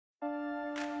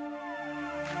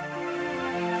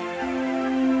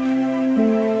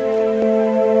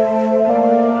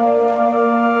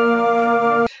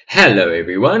Hello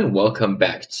everyone, welcome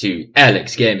back to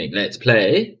Alex Gaming Let's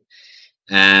Play.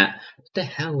 What the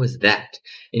hell was that?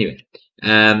 Anyway,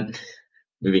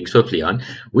 moving swiftly on,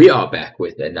 we are back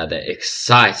with another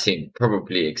exciting,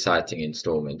 probably exciting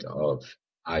installment of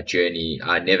our journey,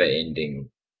 our never-ending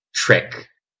trek,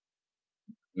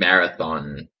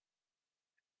 marathon,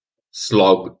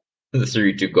 slog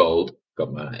through to gold.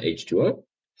 Got my H2O.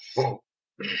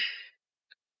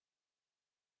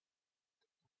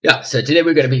 Yeah, so today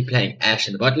we're going to be playing Ashe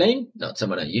in the bot lane. Not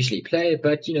someone I usually play,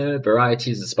 but you know,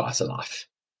 variety is the spice of life.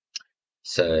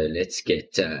 So let's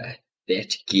get that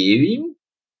going.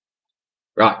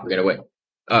 Right, we're going to win.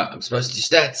 Oh, I'm supposed to do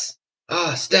stats.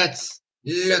 Ah, stats.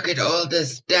 Look at all the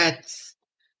stats.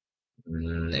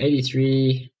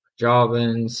 83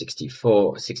 Jarvan,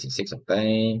 64, 66 on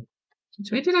Bane.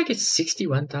 Since when did I get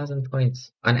 61,000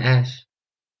 points on Ashe?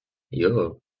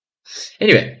 Yo.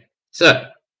 Anyway, so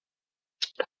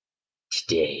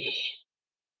today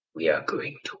we are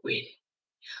going to win.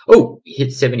 Oh, we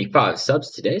hit 75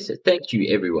 subs today, so thank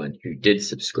you everyone who did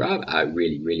subscribe. I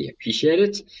really appreciate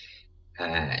it.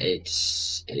 It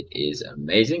is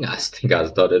amazing. I think I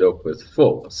started off with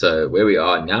 4, so where we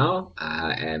are now,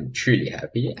 I am truly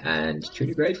happy and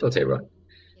truly grateful to everyone.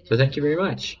 So thank you very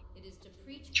much.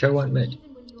 Show 1 mid.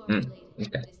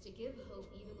 Okay.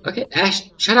 Okay,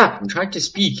 Ashe, shut up! I'm trying to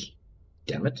speak.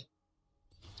 Damn it.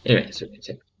 Anyway, so let's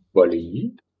take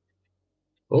volley.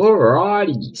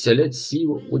 Alrighty, so let's see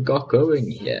what we got going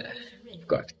here. We've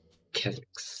got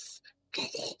Kazakhs.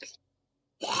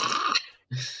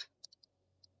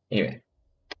 Anyway,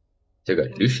 so we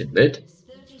got Lucian mid.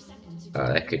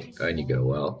 That could only go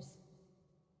well.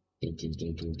 Ding ding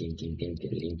ding ding ding ding ding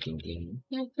ding ding ding.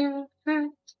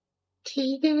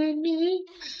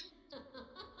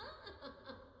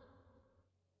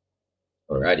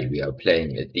 Alrighty, we are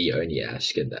playing the only Ashe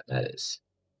skin that matters.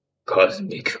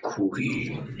 Cosmic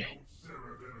Queen.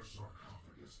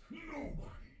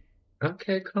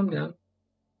 Okay, calm down.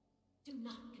 Do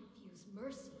not confuse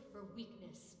mercy for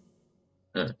weakness.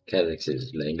 Kazakhs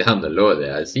is laying down the law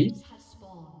there, I see.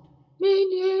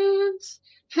 Minions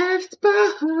have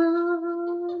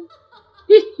spawned.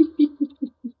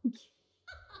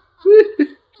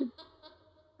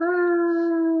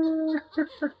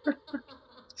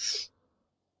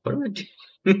 What am I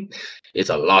doing? It's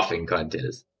a laughing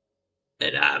contest.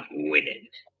 And I'm winning.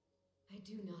 I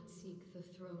do not seek the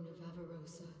throne of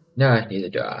Avarosa. No, neither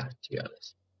do I, to be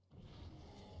honest.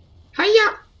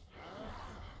 Hiya!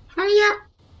 Hiya!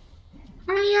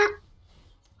 Hiya!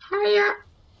 Hiya!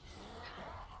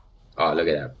 Oh, look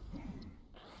at that.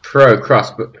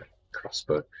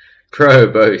 Pro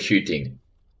bow shooting.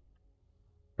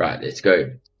 Right, let's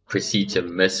go. Proceed to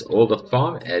miss all the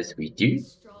farm as we do.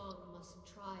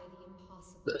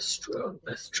 The strong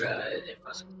must try the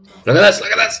impossible. Look at this,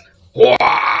 look at this!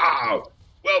 Wow!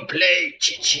 Well played,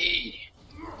 Chi-Chi!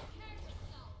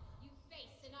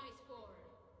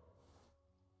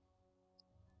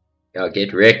 I'll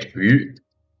get wrecked.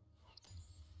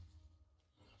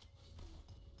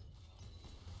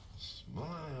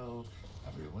 Smile.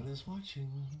 Everyone is watching.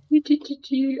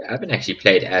 I haven't actually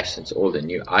played Ashe since all the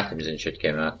new items and shit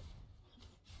came out.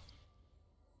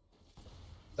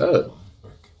 Oh.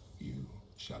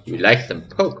 You like some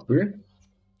poke, bro?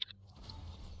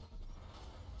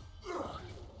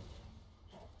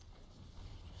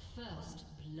 First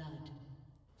blood.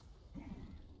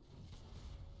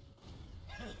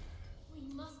 We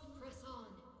must press on.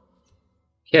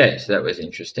 Okay, so that was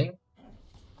interesting.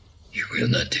 You will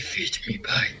not defeat me,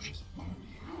 Pike.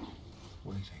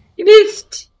 You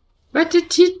missed! What a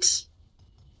tit!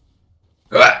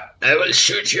 Ah, I will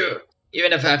shoot you,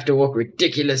 even if I have to walk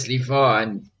ridiculously far,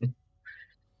 and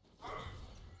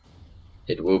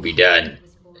it will be done.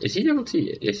 Is he level 2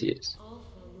 yet? Yes, he is.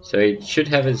 So he should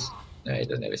have his... No, he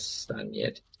doesn't have his stun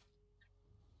yet.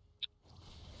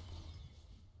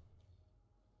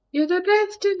 You're the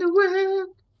best in the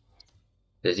world!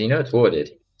 Does he know it's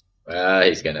warded? Well,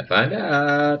 he's gonna find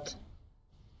out.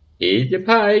 Here's your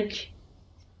Pike.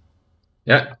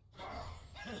 Yeah.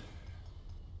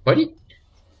 What are you...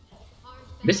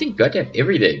 Missing goddamn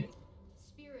everything.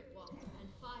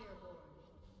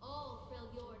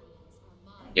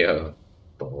 Yo,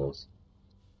 balls.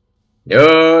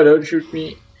 No, don't shoot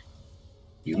me.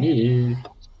 You missed.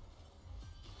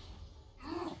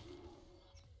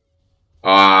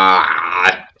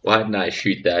 Ah, why didn't I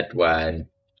shoot that one?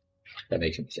 That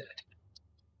makes me sad.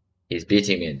 He's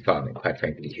beating me in farming. Quite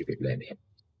frankly, you could blame him.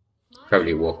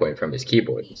 Probably walk away from his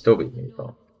keyboard and still beat me in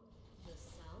farm.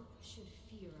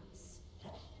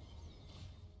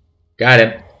 Got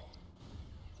him.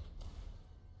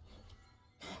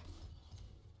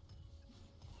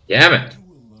 Damn it! You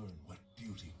will learn what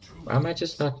beauty truly Why am I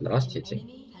just not last hitting?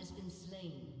 Enemy has been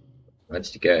slain.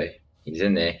 Wants to go. He's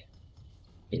in there.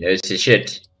 He knows his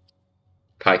shit.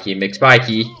 Pikey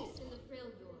McSpikey. Peace in the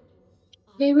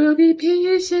Freljord. There will be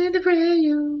peace in the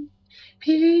Freljord.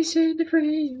 Peace in the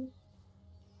Freljord.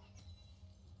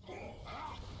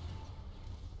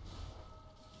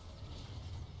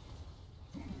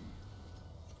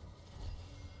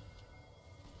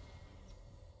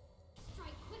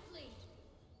 Strike quickly.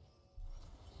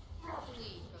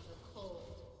 Flee from the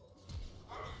cold.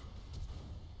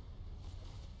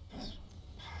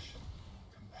 passion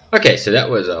compels. Okay, so that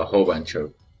was a whole bunch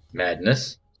of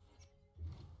madness.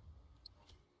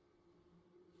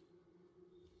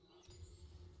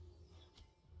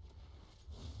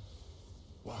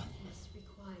 One, This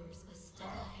requires a steady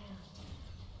hand.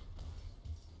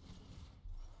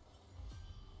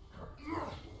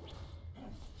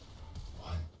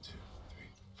 one, two, three,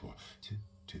 four. Two,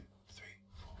 two, three,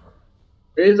 four.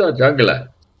 Where's our jungler?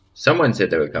 Someone said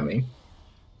they were coming.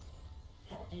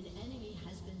 An enemy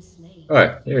has been slain.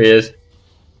 Oh, here he is.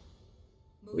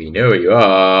 We know where you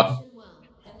are.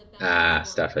 Ah,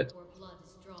 stuff it.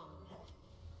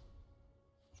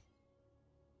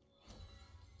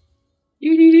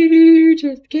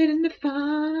 Just getting the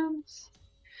farms.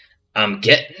 I'm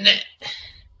getting it.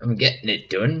 I'm getting it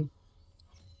done.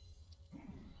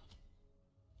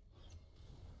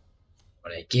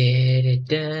 When I get it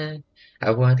done,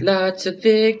 I want lots of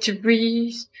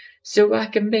victories, so I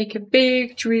can make a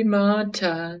victory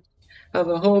montage of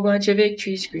a whole bunch of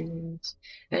victory screens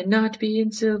and not be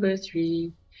in silver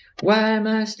 3. Why am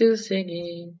I still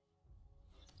singing?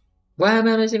 Why am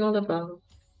I losing all the fun?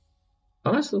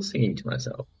 Am I still singing to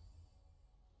myself?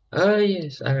 Oh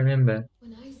yes, I remember.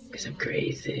 Because I'm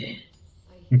crazy.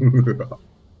 I hear her and her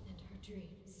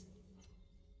dreams.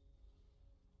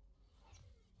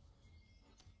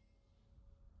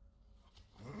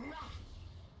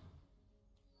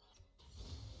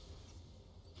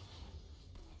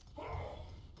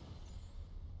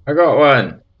 I got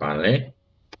one, finally.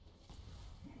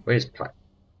 Where's Pike?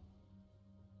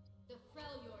 The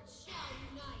Freljord shall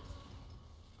unite.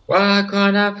 Why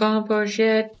can't I farm for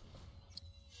shit?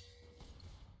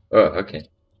 Oh, okay.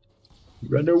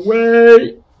 Run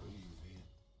away!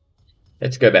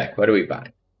 Let's go back. What do we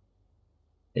buy?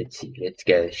 Let's see. Let's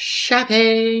go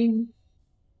shopping.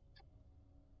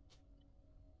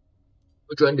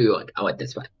 Which one do you want? I want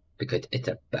this one because it's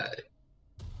a bow.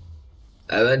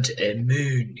 I want a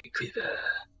moon quiver.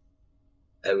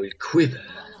 I will quiver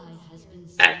Ally has been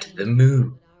at slain. the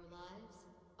moon. But our lives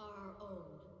are our own.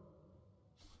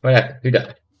 What happened? Who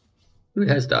died? Who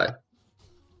has died?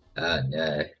 Oh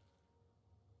no.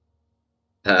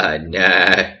 Oh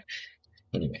no.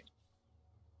 Anyway,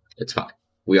 it's fine.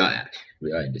 We are Ashe.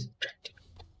 We are distracted.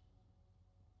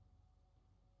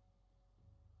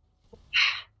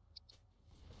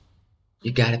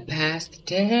 You gotta pass the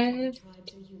test.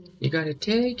 Tribes are unified. You gotta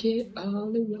take it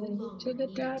all the way to the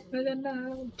top of the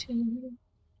mountain.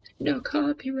 No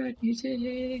copyright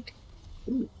music.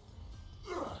 Ooh.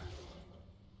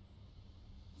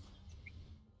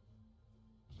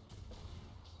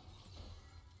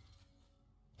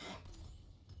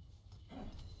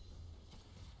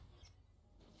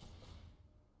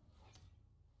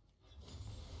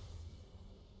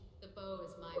 The bow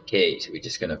is my Okay, so we're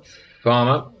just gonna farm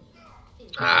up.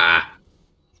 Ah!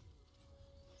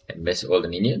 And miss all the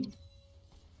minions.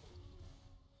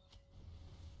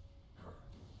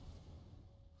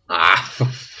 Ah, for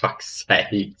fuck's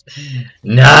sake.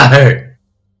 No!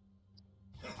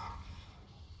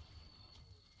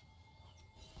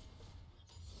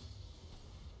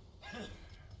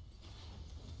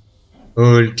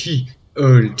 Ulti,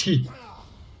 ulti.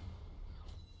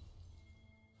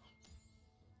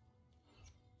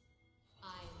 I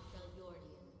am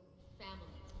Freljordian.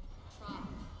 Family, tribe,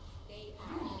 they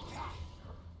are all.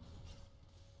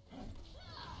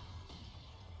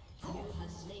 You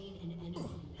have slain an enemy.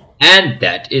 And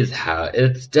that is how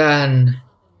it's done.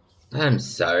 I'm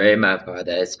sorry, my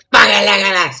father is fucking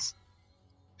Legolas.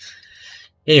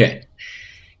 Anyway,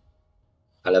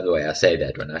 I love the way I say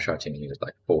that. When I shot him, he was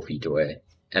like 4 feet away,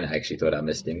 and I actually thought I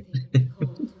missed him.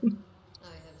 Cold. I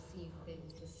have seen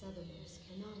things the Southerners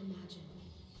cannot imagine.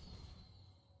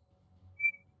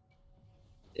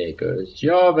 There goes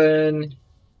Jarvan.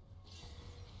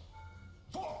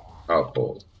 Oh,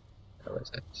 balls. How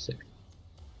was that? Sick.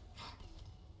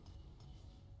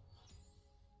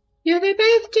 You're the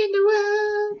best in the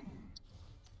world.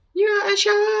 You're a Ashe.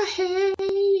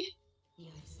 The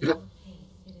icicle pain,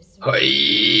 it is so Hoi,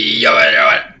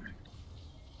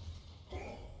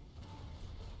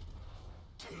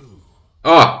 two.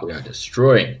 Oh, we are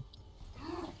destroying.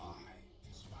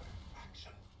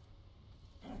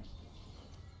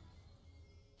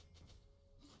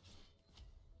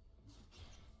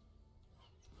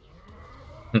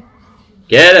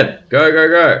 Get him! Go, go,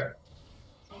 go!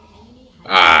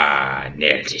 Ah,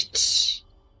 nailed it.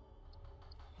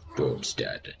 Don't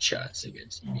stand a chance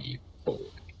against me, boy.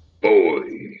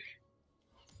 Boy.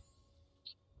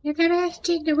 You're the best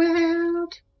in the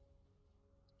world.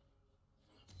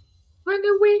 On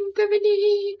the wings of an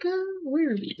eagle.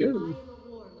 Where did he I go? am a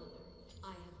war mother. I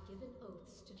have given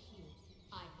oaths to few.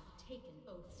 I have taken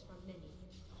oaths from many.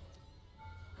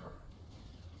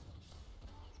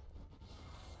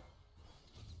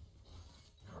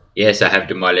 Yes, I have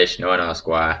demolished. No one asked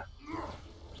why.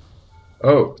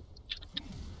 Oh.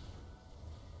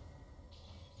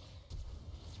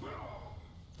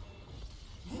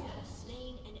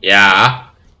 Yeah.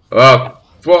 Oh,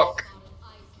 fuck.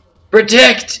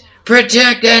 Protect!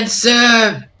 Protect and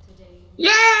serve!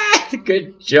 Yeah!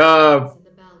 Good job! In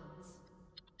the balance.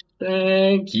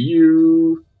 Thank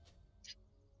you.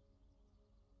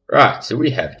 Right, so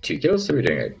we have 2 kills, so we're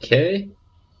doing okay.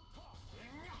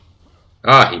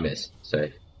 Ah, he missed. So,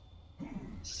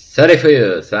 sorry for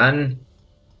you, son.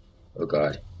 Oh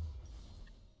god.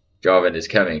 Jarvan is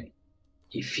coming.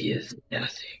 He fears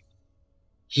nothing.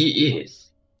 He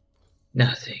is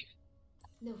nothing.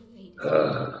 No fate is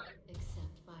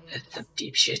except by That's us. some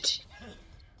deep shit.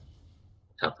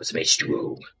 Help with some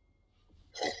H2O.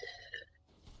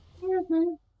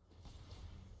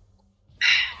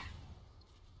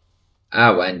 I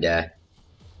wonder.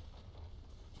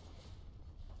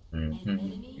 Is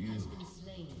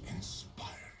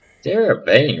there a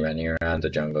Bane running around the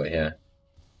jungle here?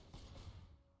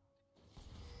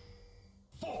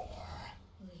 Lead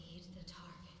the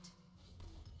target.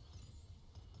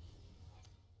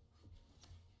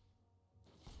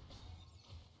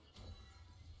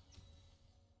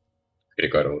 Could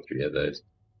have got all 3 of those.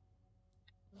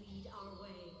 Lead our way.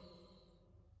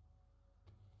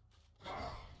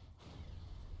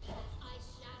 As ice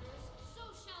shatters, so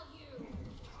shall you.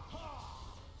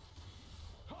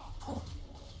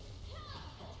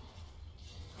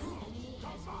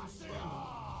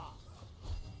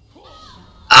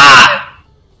 Ah!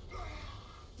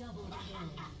 Double kill.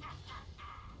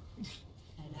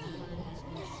 An ally has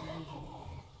been slain.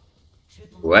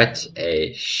 What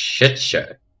a shit show.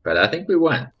 But I think we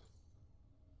won.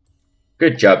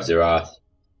 Good job, Zerath.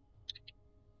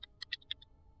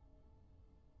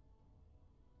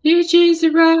 GG,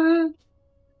 Zerath.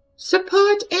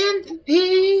 Support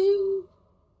empathy.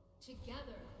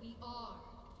 Together we are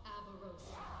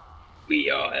Avarosa.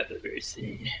 We are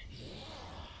Eververson.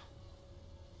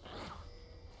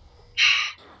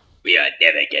 We are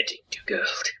never getting to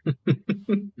gold.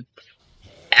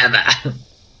 Ever.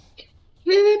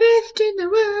 We're the best in the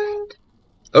world.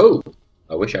 Oh,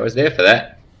 I wish I was there for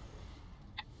that.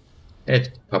 Let's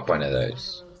pop one of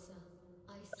those.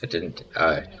 I didn't.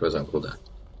 Oh, it was on cooldown.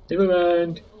 Never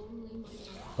mind.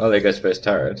 Well, there goes first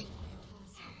turret.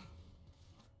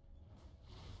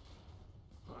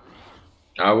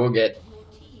 I will get.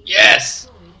 Yes!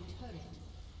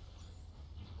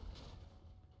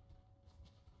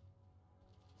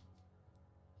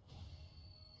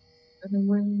 I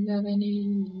will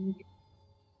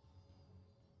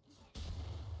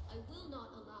not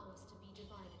allow us to be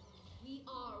divided. We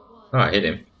are one. Oh, I hit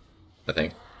him. I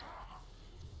think.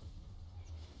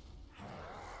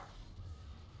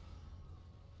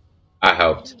 I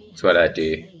helped. That's what I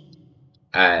do.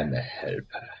 I'm a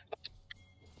helper.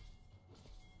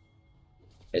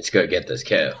 Let's go get this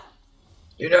kill.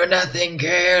 You know nothing,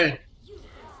 girl. You face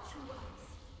true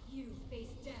ice. You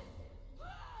face death.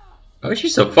 Oh,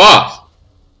 she's so fast.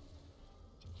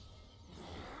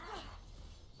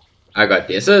 I got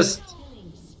the assist.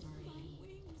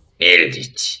 Nailed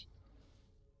it.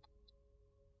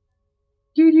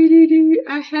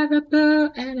 I have a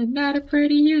bow and I'm not afraid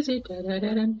to use it. I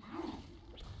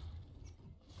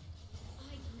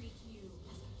greet you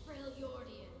as a frail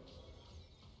Yordian.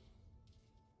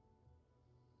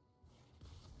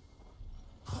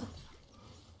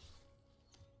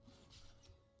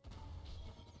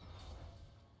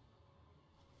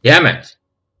 Damn it.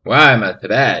 Why am I so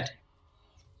bad?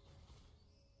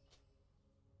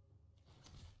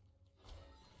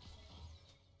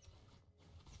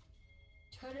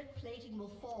 Turret plating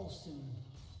will fall soon.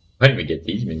 Why did we get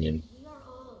these minions? We are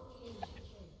all kin to kin.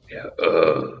 Yeah,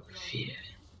 oh, fear.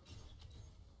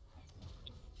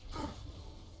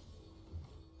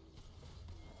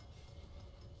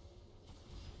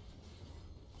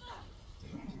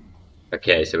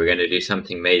 Okay, so we're gonna do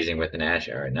something amazing with an Ashe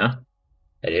right now.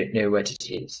 I don't know what it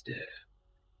is though.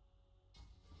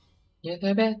 You're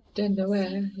the best in the Seek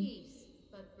world. peace,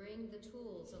 but bring the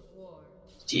tools of war.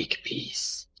 Seek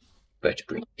peace, but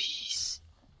bring peace.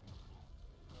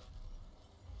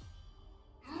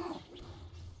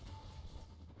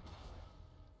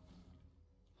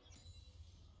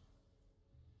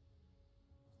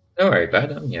 Don't worry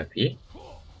about it, I'm here for you.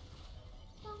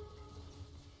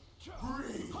 You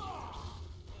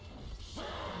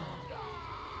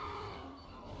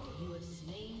have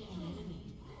slain an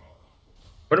enemy.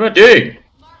 What am I doing?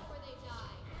 Mark where they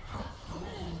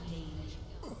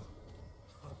die.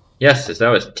 Yes, that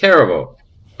was terrible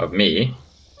of me.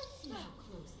 Let's see how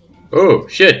close they can Oh,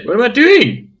 shit, what am I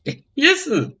doing? Yes!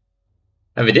 I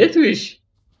have a death wish.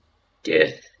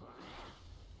 Death.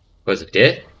 Was it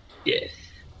death? Death.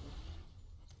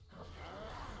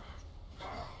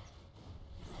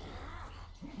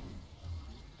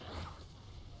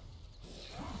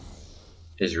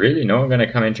 Is really no one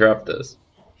gonna come interrupt this?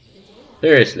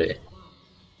 Seriously.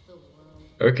 the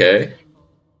world. Okay.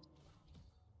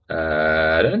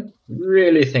 I don't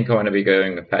really think I want to be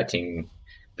going patting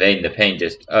Vayne the Pain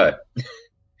just... Oh.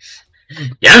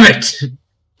 Damn it!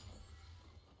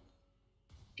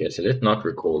 Okay, so let's not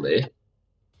recall there.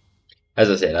 As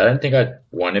I said, I don't think I'd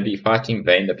want to be fighting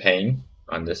Vayne the Pain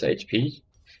on this HP.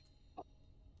 I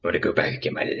want to go back and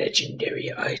get my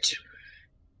legendary item.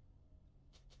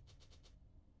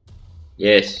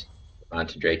 Yes,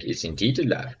 Mountain Drake is indeed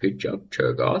alive. Good job,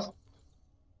 Cho'Gath.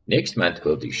 Next month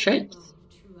we'll do shapes.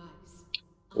 True eyes.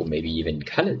 Or maybe even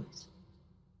colors.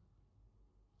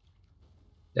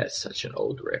 That's such an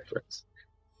old reference.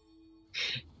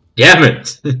 Damn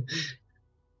it!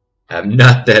 I'm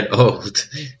not that old.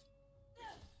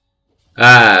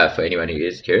 For anyone who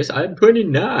is curious, I'm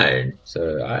 29.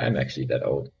 So I am actually that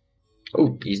old.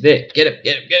 Oh, he's there. Get him,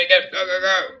 get him, get him, get him. Go, go,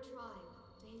 go.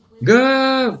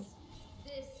 Go!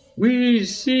 This We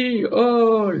see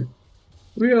all.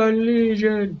 We are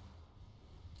legion.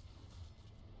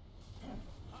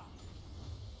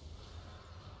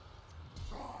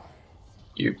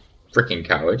 You freaking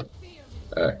coward.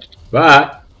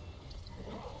 Bye.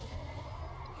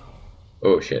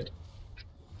 Oh shit.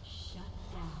 shut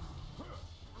down.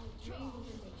 I dream of a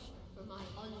nation for my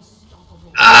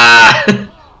unstoppable Ah!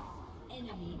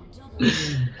 enemy double.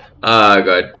 I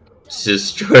got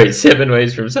destroyed 7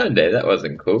 ways from Sunday. That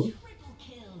wasn't cool. Triple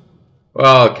kill.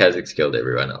 Well, Kazakhs killed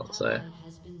everyone else, so.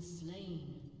 Has been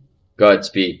slain.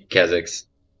 Godspeed, Kazakhs.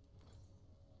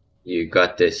 You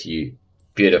got this, you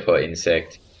beautiful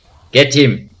insect. Get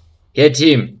him! Get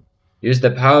him! Use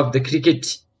the power of the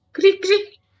cricket. Crick,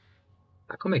 crick.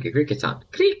 I can make a cricket sound.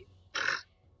 Crick.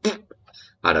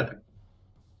 I don't know.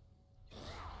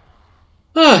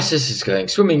 Oh, so this is going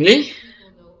swimmingly. People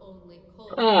know only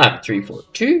cold. I'm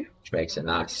 342, which makes a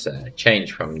nice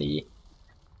change from the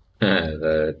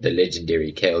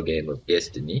legendary Kale game of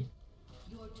Destiny.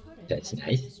 Your turret That's has been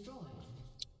nice. destroyed.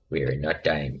 We're not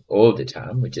dying all the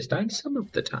time, we're just dying some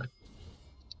of the time.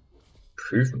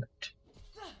 Improvement.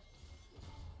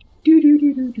 Do do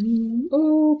do do do.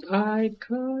 Oh, Pied,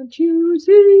 can't you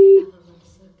see?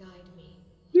 Valorosa, guide me.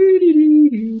 Do do do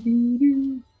do do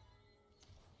do.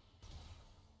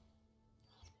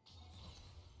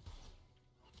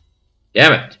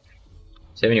 Damn it!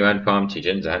 71 farm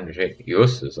chickens, 100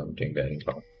 use or something going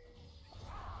on.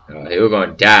 You're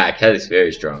going to die, Kelly's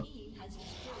very strong. He has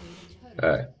destroyed a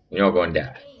turret. You're not going to die.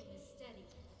 Aim is steady.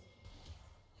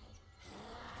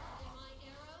 My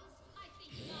arrows? I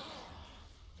think not.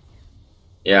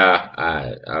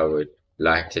 Yeah, I would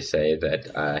like to say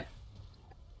that I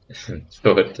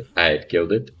thought I had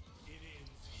killed it,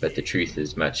 but the truth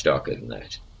is much darker than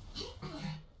that.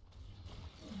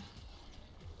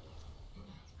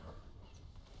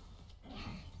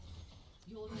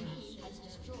 Your team has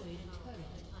destroyed a turret.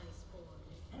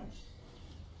 Iceborne.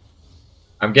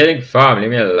 I'm getting farmed,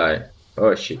 leave me alone.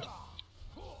 Oh shit.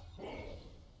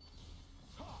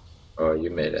 Oh, you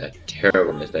made a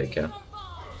terrible mistake, huh?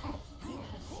 You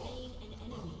have slain an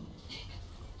enemy.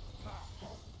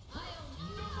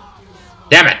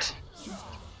 Damn it!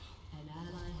 An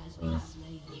ally has been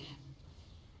slain.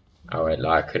 I won't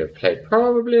lie, I could have played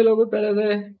probably a little bit better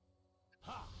there.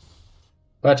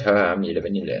 But you live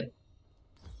and you learn.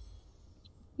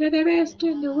 You're the best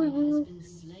in the Ally has world. been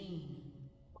slain.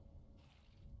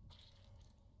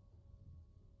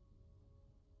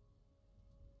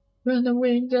 On the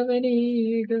wings of an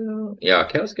eagle. Yeah,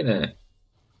 Kale's gonna...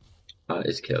 Oh,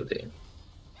 is Kale doing?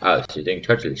 Oh, she's doing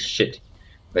total shit.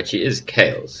 But she is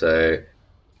Kale, so... At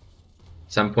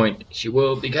some point, she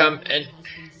will become Has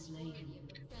been slain.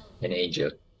 an angel.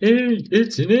 Hey,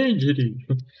 it's an angel.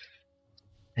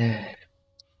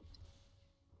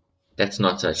 That's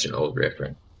not such an old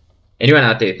reference. Anyone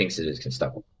out there thinks scissors can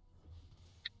stop him?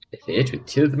 If they hit with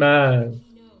Tiltman.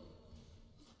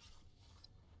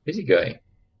 Where's he going?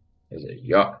 There's a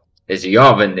yacht. There's a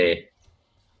yacht in there.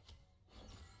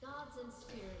 Gods and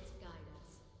spirits guide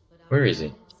us, but our Where is he?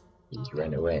 lives He's are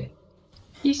run our away. own.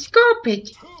 He's scorpion.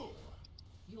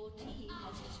 Your team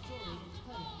has destroyed a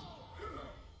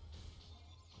turret.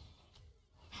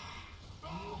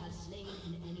 You have slain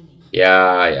an enemy.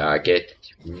 Yeah, I get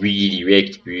really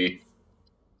wrecked, bro.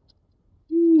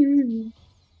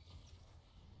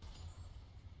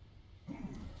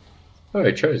 Oh,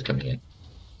 Cho's coming in.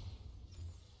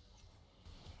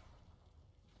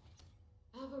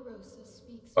 Avarosa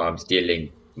speaks. Oh, I'm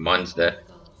stealing monster.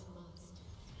 Gods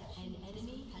must. An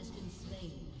enemy has been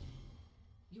slain.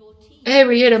 Your team Hey,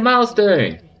 we hit a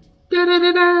milestone. Da da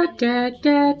da da da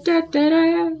da da da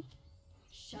da.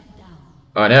 shut down.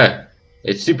 Oh no,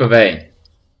 it's Super Vein.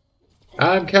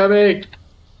 I'm coming.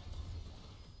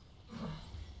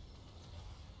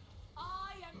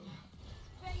 I am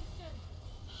Satan.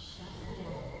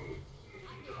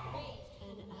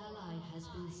 An ally has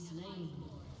been slain.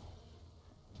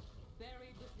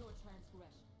 Buried with your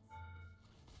transgressions.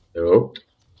 Nope.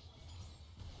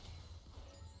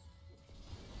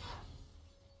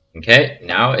 Okay,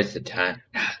 now it's the time.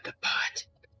 Now the part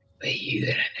where you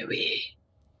run away.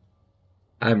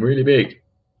 I'm really big.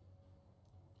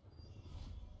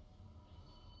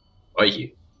 Are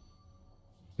you?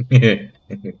 If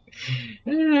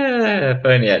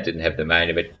only I didn't have the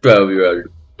mind of a 12-year-old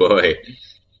boy.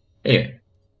 Anyway,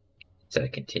 so I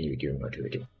continue doing what we're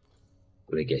doing.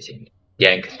 We're getting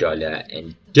Dank Dollar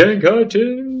and Dank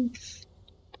Items.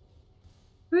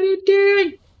 What are you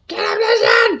doing? Get up,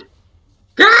 listen!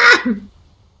 Come!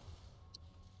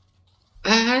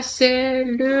 I said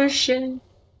Lucian.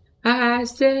 I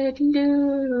said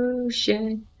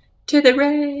Lucian to the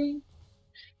rain.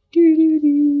 Do, do,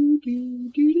 do, do,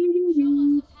 do, do,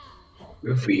 do.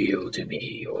 Reveal to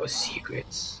me your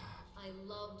secrets. I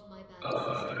loved my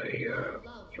I baptism. am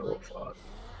your father.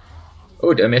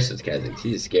 Oh, don't mess with Kha'Zix.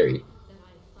 He's scary.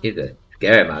 He's a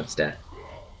scary monster.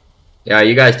 Yeah,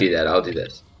 you guys do that. I'll do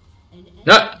this.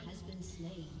 No! Has been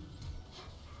slain.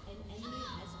 An enemy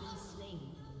has been slain.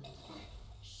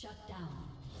 Shut down.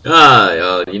 Ah,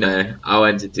 oh, you know, I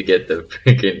wanted to get the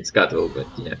freaking scuttle, but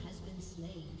you know. Has been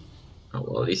slain. Oh,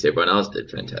 well, at least everyone else did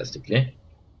fantastically.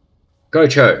 Go,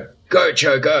 Cho! Go,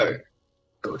 Cho, go!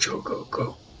 Go, Cho, go,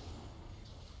 go.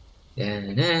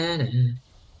 Da-na-na-na.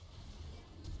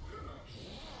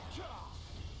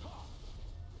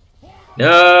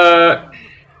 No!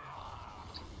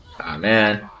 Ah,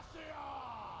 man.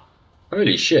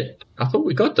 Holy shit. I thought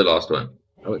we got the last one.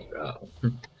 Oh, wow.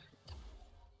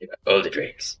 All the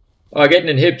drinks. Oh, getting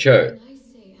in hip, Cho. When I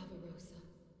say Avarosa,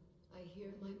 I hear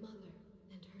my mother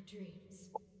and her dreams.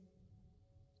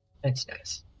 That's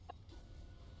nice.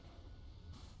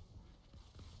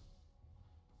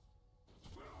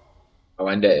 I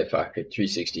wonder if I could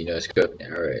 360 no scope an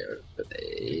arrow, but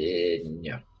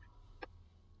no.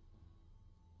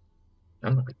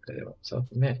 I'm not gonna go myself,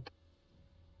 man.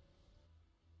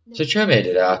 So Cho made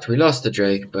it out. We lost the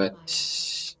Drake, but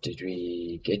did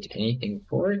we get anything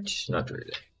for it? Not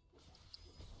really.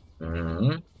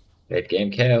 Late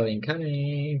game Kale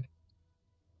incoming.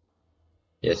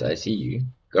 Yes, I see you.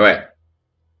 Go ahead.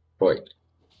 Boy.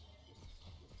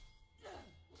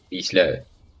 Be slow.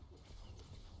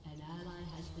 An ally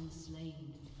has been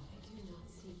slain. I do not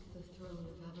seek the throne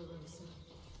of Avarosa.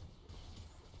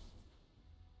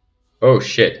 Oh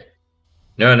shit.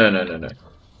 No, no, no, no, no.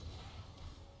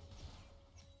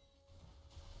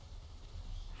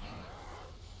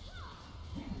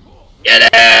 Get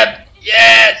him!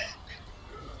 Yes!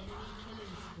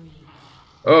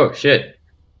 Oh shit.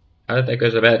 How did that go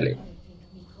so badly? They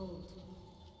think me cold.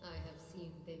 I have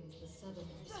seen things the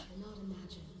Southerners cannot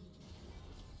imagine.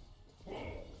 An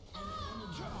enemy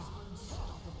is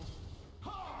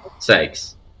unstoppable.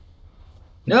 Sakes.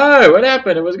 No, what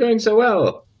happened? It was going so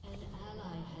well. An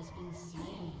ally has been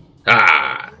slain.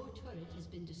 Ah, Your turret has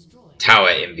been destroyed. Tower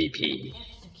MVP.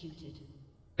 Executed.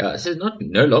 Yeah, this is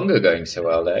no longer going so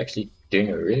well. They're actually doing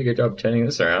a really good job turning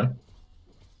this around.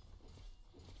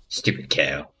 Stupid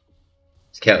Kale.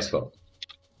 It's Kale's fault.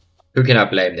 Who can I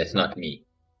blame? That's not me.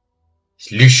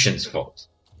 It's Lucian's fault.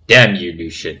 Damn you,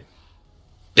 Lucian.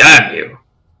 Damn you.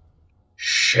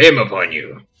 Shame upon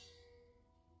you.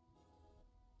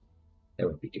 That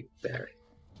would be too bad.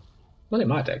 Well, they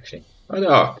might actually. Oh, they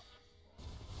are.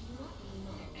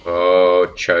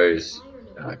 Oh, chose. I don't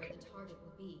know Okay. where the target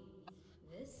will be.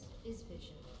 This is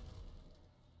vision.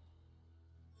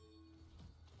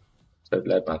 So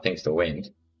glad my thing's still went.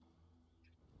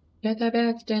 You're the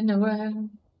best in the world.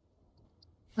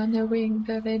 On the wings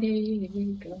of an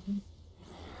eagle.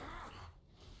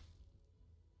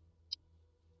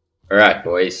 Alright,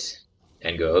 boys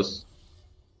and girls.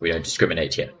 We don't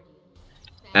discriminate here.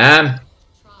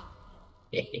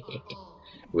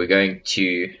 We're going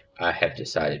to... I have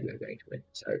decided we're going to win,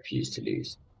 so I refuse to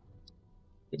lose.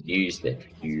 The news that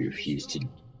you refuse to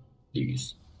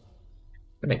lose.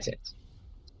 That makes sense.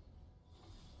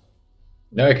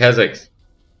 No, Kazakhs.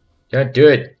 Don't do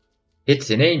it. It's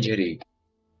an injury.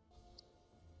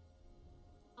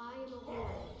 I am a warrior.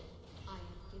 I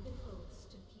have given oaths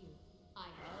to few. I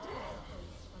have taken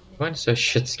oaths from many. Why so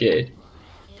shit scared?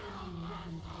 Enemy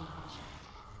rampage.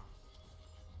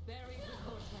 Bury the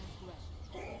code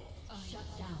transgression. Shut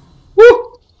down.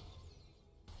 Woo!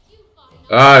 You find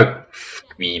Oh,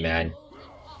 fuck me, man. only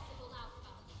possible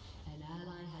outcome. An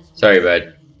ally has been Sorry, slain.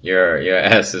 bud. Your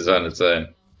ass is on its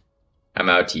own. I'm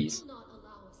outies. Do not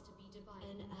allow us to be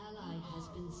divided. An ally has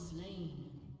been slain.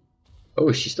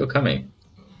 Oh, she's still coming.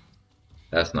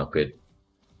 That's not good.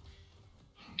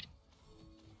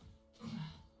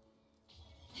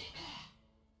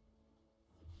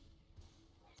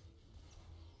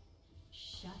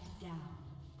 Shut down.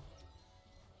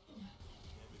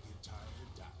 Your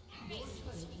turret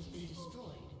has been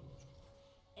destroyed.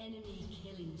 Enemy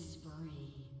killing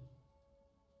spree.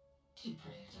 Too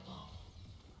predictable.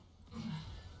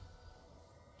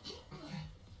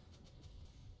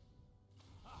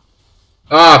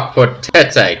 Ah,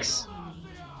 potatoes.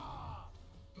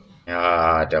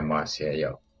 Ah, Damasia,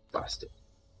 yo, bastard.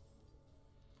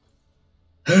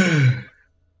 Your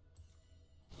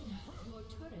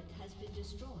turret has been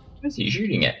destroyed. What's he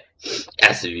shooting at?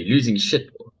 Absolutely losing shit.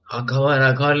 Oh, come on,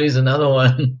 I can't lose another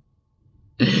one.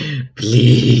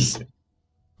 Please.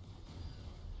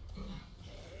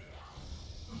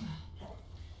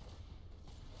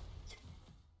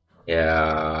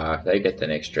 Yeah, if they get the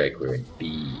next Drake, we're in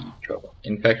big trouble.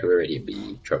 In fact, we're already in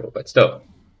big trouble, but still.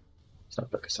 Let's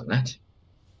not focus on that.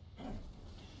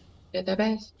 You're the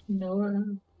best in the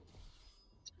world.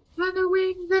 On the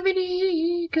wings of an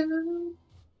eagle.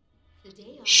 The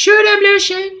day of Shoot him,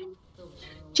 Lucian! the world.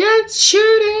 Just shoot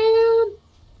him!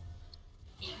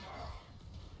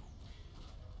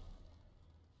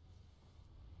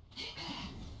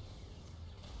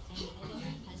 An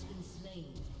enemy has been slain.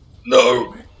 No!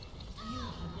 You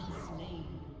have been slain.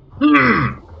 Hmm.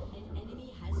 An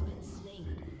enemy has been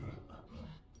slain.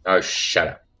 Oh, shut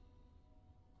up.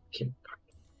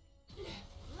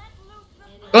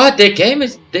 God, their game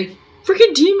is... Their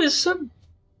freaking team is so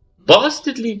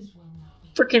bastardly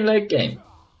freaking late game.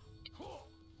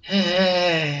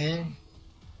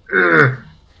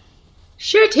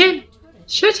 Shoot him!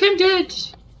 Shoot him dead!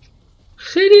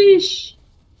 Finish!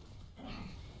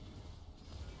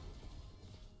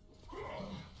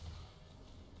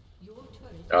 Your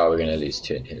turret Oh, we're gonna lose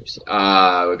 2 inhibitors.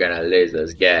 Ah, we're gonna lose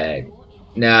this gag.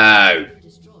 No! is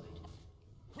destroyed.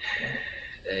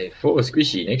 Hey, 4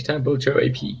 squishy. Next time build your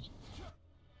AP.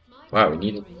 My Wow, we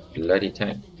need a bloody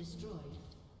tank. Been destroyed.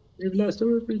 We've lost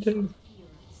everything. fears.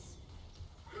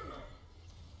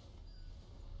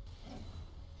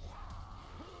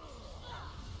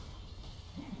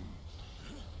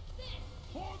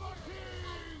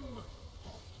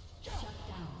 Shut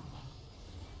down.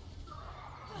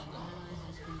 An ally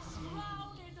has been slain.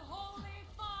 In holy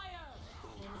fire!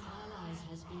 An ally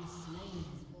has been slain.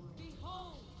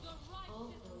 Behold the right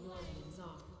All Valorians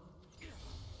are.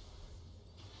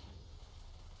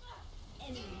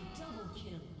 Enemy double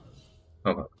kill.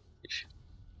 Oh my gosh.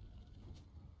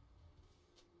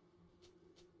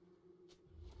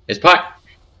 It's pot!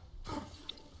 You have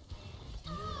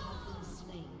been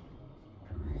slain.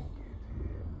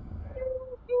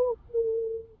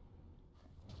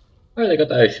 Oh, they got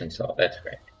the ocean salt. That's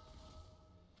great.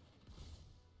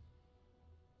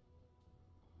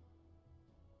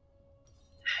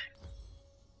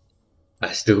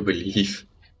 I still believe.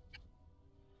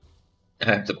 I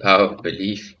have the power of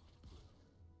belief.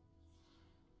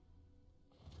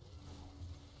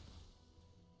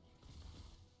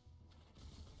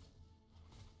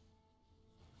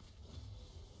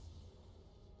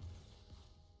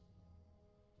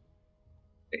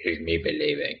 This is me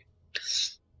believing.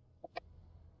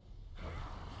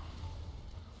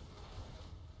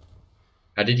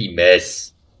 How did he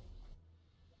miss?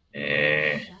 Shut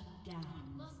down.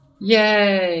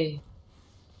 Yay!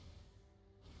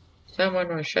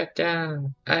 Someone was shut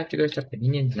down. I have to go stop the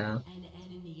minions now. An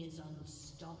enemy is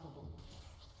unstoppable.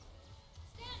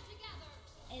 Stand together.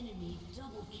 Enemy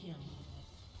double kill.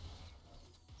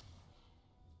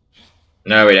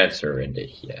 No, we don't surrender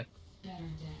here.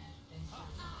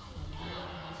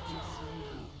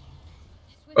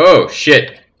 Oh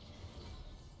shit!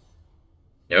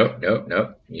 Nope, nope,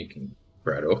 nope. You can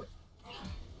right off.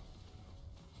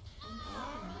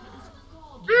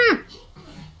 Hmm.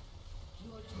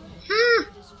 Hmm.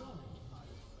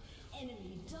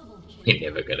 Enemy double kill. We're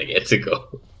never gonna get to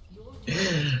go. Your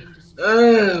turret has been destroyed.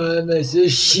 Oh, am I so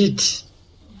shit?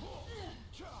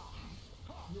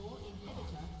 Your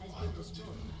inhibitor has been destroyed.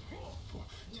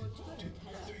 Your turret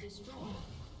has been destroyed.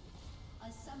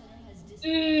 A summoner has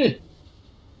Eh.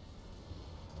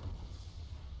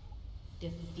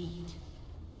 defeat.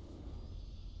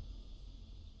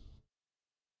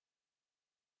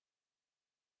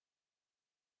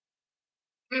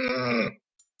 Mm.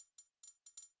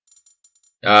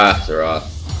 Ah, Sarah.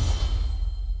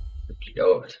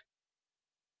 God.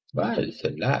 Why is it so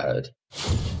loud?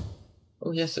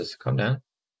 Oh, yes, it's calm down.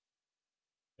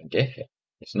 Okay,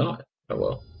 it's not. Oh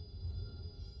well.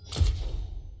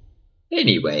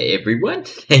 Anyway, everyone,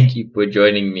 thank you for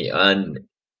joining me on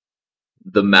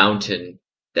the mountain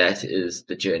that is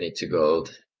the journey to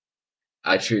gold.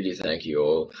 I truly thank you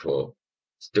all for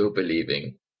still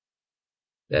believing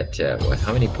that.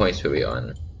 How many points were we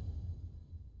on?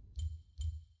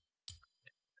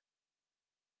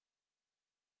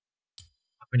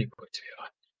 How many points were we on?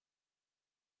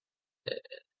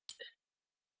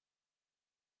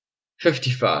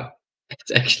 55.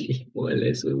 It's actually more or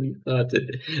less where we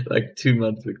started, like 2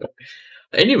 months ago.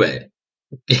 Anyway,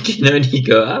 it can only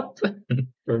go up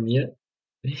from here.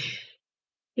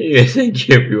 Anyway, thank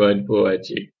you everyone for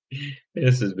watching.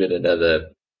 This has been another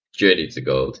Journey to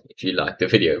Gold. If you liked the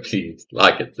video, please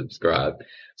like and subscribe.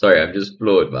 Sorry, I'm just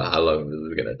floored by how long this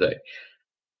is going to take.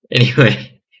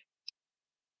 Anyway,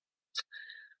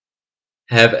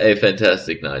 have a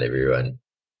fantastic night, everyone.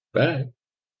 Bye.